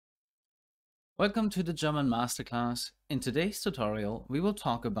Welcome to the German Masterclass. In today's tutorial, we will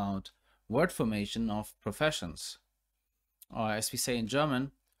talk about word formation of professions, or as we say in German,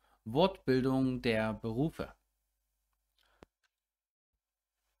 Wortbildung der Berufe.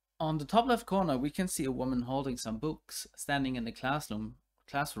 On the top left corner, we can see a woman holding some books standing in the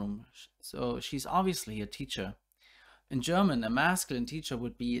classroom. So she's obviously a teacher. In German, a masculine teacher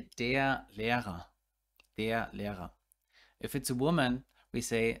would be der Lehrer. Der Lehrer. If it's a woman, we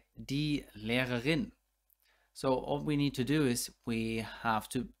say die Lehrerin. So all we need to do is we have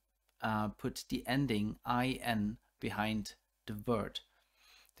to put the ending in behind the word,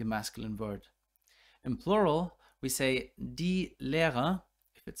 the masculine word. In plural, we say die Lehrer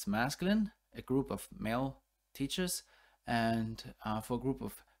if it's masculine, a group of male teachers, and for a group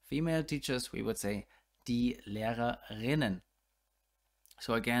of female teachers, we would say die Lehrerinnen.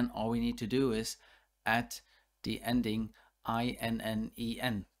 So again, all we need to do is add the ending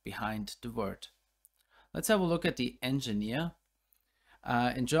INNEN behind the word. Let's have a look at the engineer.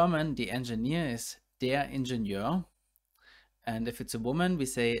 In German, the engineer is der Ingenieur. And if it's a woman, we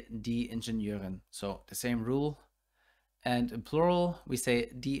say die Ingenieurin. So the same rule. And in plural, we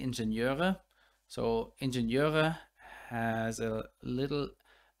say die Ingenieure. So Ingenieure has a little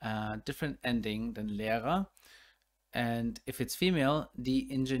different ending than Lehrer. And if it's female, die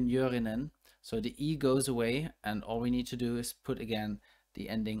Ingenieurinnen. So the E goes away, and all we need to do is put again the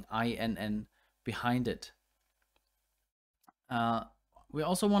ending INN behind it. We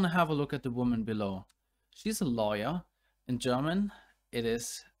also want to have a look at the woman below. She's a lawyer. In German, it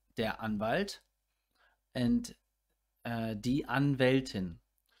is der Anwalt and die Anwältin.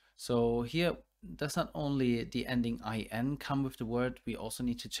 So here, does not only the ending IN come with the word, we also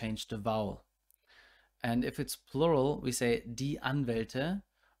need to change the vowel. And if it's plural, we say die Anwälte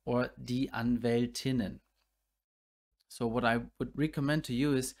or die Anwältinnen. So what I would recommend to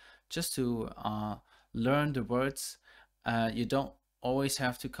you is just to learn the words. You don't always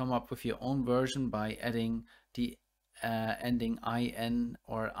have to come up with your own version by adding the ending IN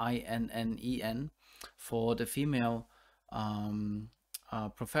or INNEN for the female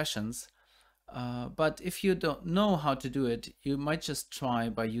professions. But if you don't know how to do it, you might just try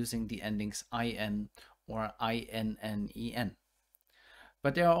by using the endings IN or INNEN.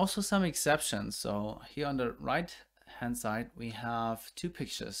 But there are also some exceptions. So here on the right hand side, we have two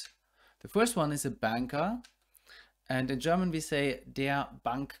pictures. The first one is a banker. And in German, we say der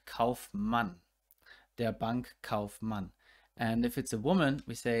Bankkaufmann. Der Bankkaufmann. And if it's a woman,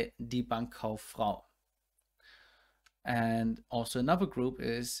 we say die Bankkauffrau. And also another group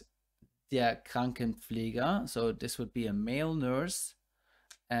is der Krankenpfleger. So this would be a male nurse.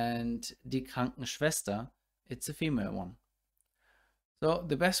 And die Krankenschwester, it's a female one. So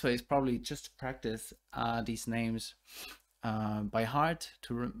the best way is probably just to practice these names by heart,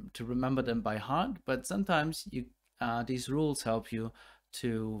 to remember them by heart. But sometimes these rules help you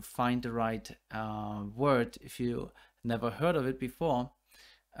to find the right word if you never heard of it before,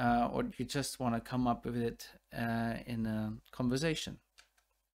 or you just want to come up with it in a conversation.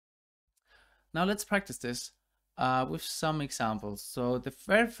 Now let's practice this with some examples. So the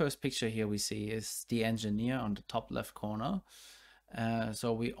very first picture here we see is the engineer on the top left corner.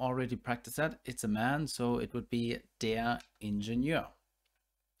 So we already practiced that. It's a man, so it would be der Ingenieur.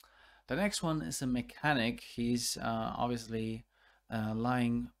 The next one is a mechanic. He's obviously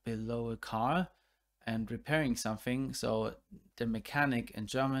lying below a car and repairing something. So the mechanic in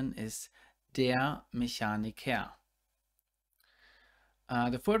German is der Mechaniker.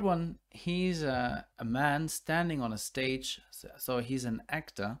 The third one, he's a man standing on a stage. So he's an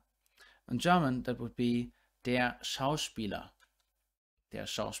actor. In German, that would be der Schauspieler. Der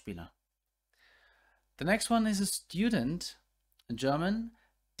Schauspieler. The next one is a student. In German,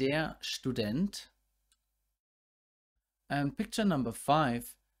 der Student. And picture number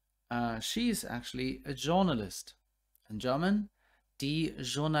 5, she is actually a journalist. In German, die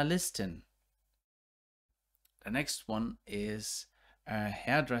Journalistin. The next one is a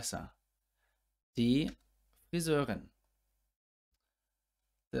hairdresser. Die Friseurin.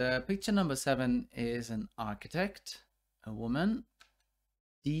 The picture number 7 is an architect, a woman.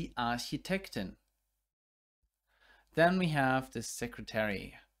 Die Architektin. Then we have the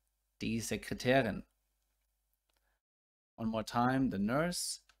secretary, die Sekretärin. One more time, the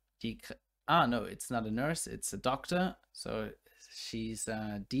nurse. No, it's not a nurse, it's a doctor. So she's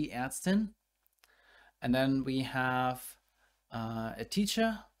die Ärztin. And then we have a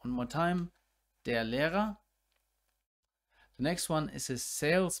teacher. One more time, der Lehrer. The next one is a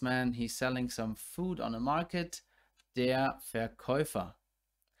salesman. He's selling some food on a market. Der Verkäufer.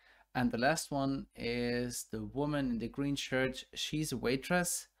 And the last one is the woman in the green shirt. She's a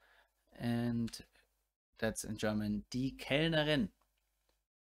waitress. and that's in German die Kellnerin.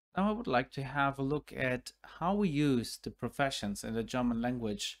 Now I would like to have a look at how we use the professions in the German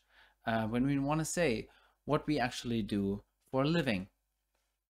language when we want to say what we actually do for a living.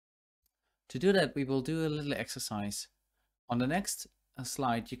 To do that, we will do a little exercise. On the next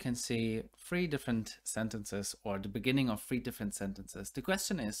slide, you can see 3 different sentences, or the beginning of 3 different sentences. The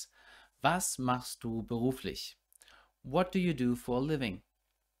question is, was machst du beruflich? What do you do for a living?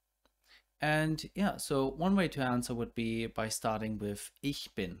 And yeah, so one way to answer would be by starting with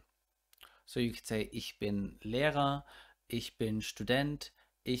ich bin. So you could say ich bin Lehrer, ich bin Student,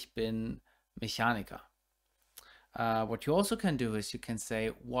 ich bin Mechaniker. What you also can do is you can say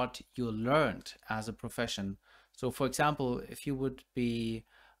what you learned as a profession. So for example, if you would be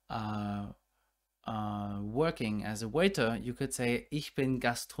working as a waiter, you could say ich bin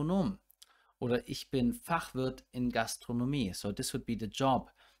Gastronom oder ich bin Fachwirt in Gastronomie. So this would be the job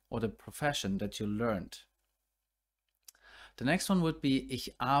or the profession that you learned. The next one would be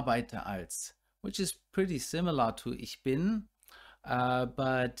ich arbeite als, which is pretty similar to ich bin,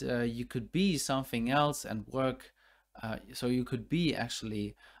 but you could be something else and work. So you could be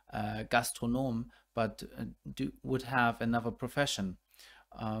actually Gastronom, but would have another profession.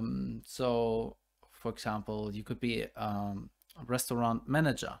 So, for example, you could be a restaurant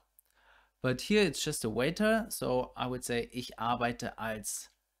manager. But here it's just a waiter, so I would say ich arbeite als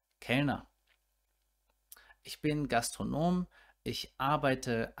Kellner. Ich bin Gastronom, ich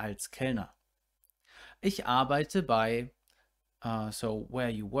arbeite als Kellner. Ich arbeite bei, so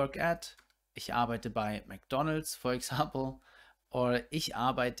where you work at. Ich arbeite bei McDonald's, for example, or ich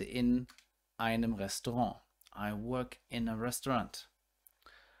arbeite in einem Restaurant. I work in a restaurant.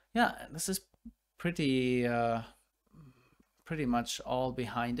 Yeah, this is pretty much all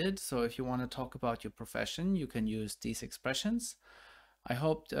behind it. So if you want to talk about your profession, you can use these expressions. I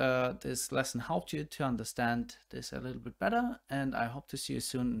hope this lesson helped you to understand this a little bit better, and I hope to see you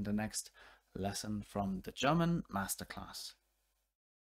soon in the next lesson from the German Masterclass.